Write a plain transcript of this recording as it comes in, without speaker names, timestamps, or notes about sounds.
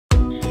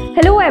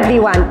Hello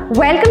everyone,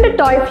 welcome to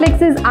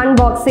Toyflix's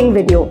unboxing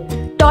video.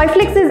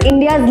 Toyflix is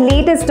India's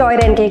latest toy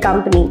rental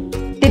company.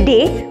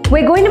 Today,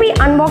 we're going to be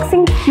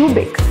unboxing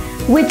Coobic,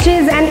 which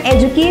is an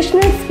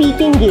educational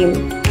speaking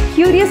game.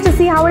 Curious to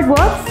see how it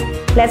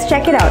works? Let's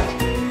check it out.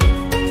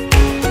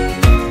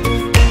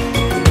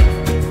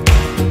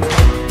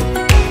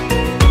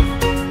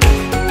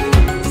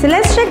 So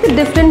let's check the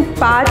different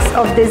parts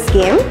of this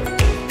game.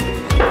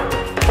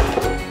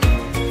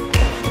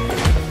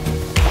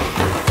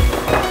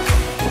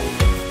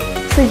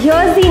 So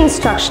here's the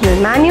instructional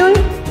manual.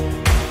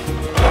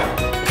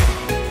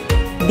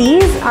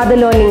 These are the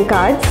learning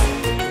cards,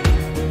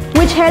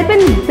 which help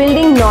in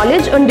building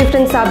knowledge on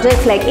different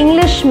subjects like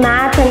English,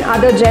 math and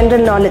other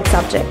general knowledge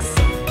subjects.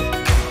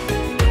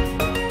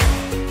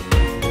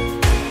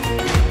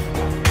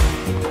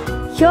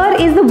 Here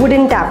is the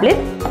wooden tablet.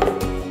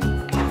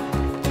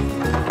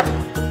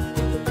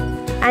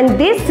 And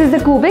this is the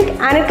Coobic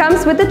and it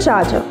comes with a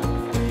charger.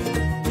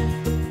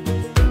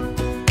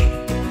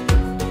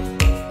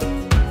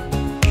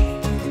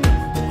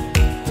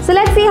 So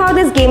let's see how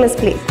this game is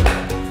played.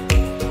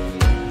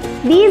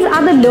 These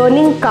are the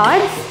learning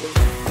cards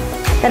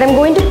that I'm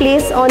going to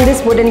place on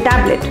this wooden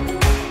tablet.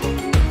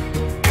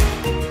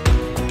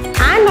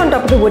 And on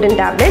top of the wooden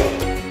tablet,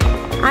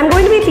 I'm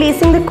going to be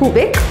placing the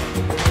Coobic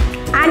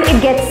and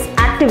it gets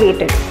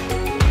activated.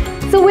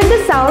 So with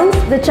the sounds,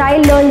 the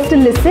child learns to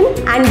listen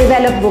and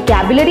develop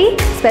vocabulary,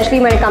 especially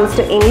when it comes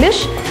to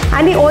English.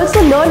 And they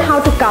also learn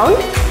how to count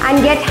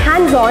and get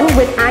hands-on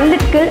with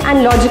analytical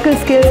and logical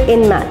skills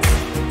in maths.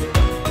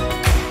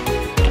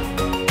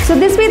 So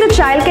this way the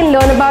child can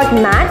learn about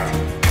math,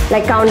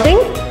 like counting,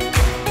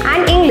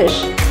 and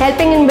English,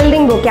 helping in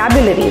building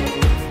vocabulary.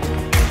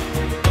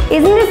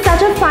 Isn't this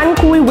such a fun,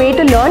 cool way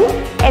to learn,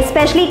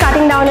 especially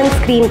cutting down on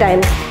screen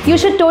time? You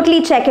should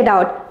totally check it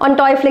out on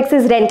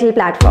Toyflix's rental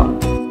platform.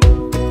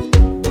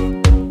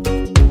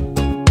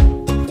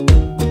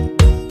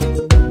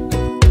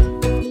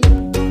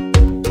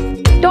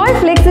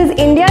 Toyflix is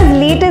India's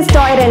latest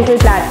toy rental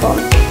platform.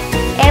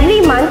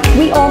 Every month,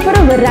 we offer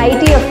a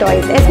variety of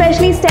toys,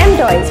 especially STEM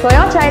toys for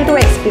your child to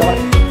explore.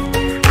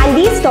 And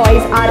these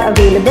toys are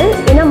available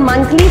in a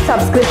monthly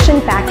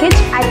subscription package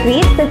at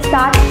rates that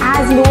start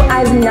as low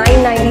as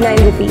 999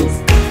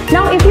 rupees.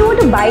 Now, if you were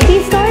to buy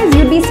these toys,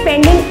 you'd be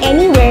spending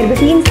anywhere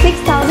between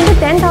 6,000 to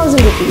 10,000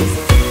 rupees.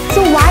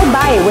 So why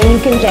buy when you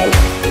can rent?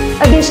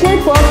 Additional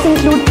perks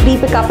include free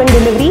pickup and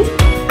delivery,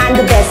 and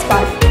the best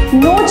part,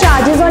 no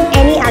charges on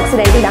any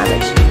accidental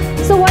damage.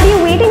 So what are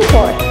you waiting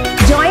for?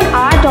 Join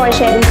our toy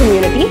sharing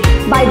community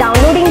by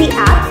downloading the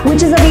app,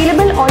 which is available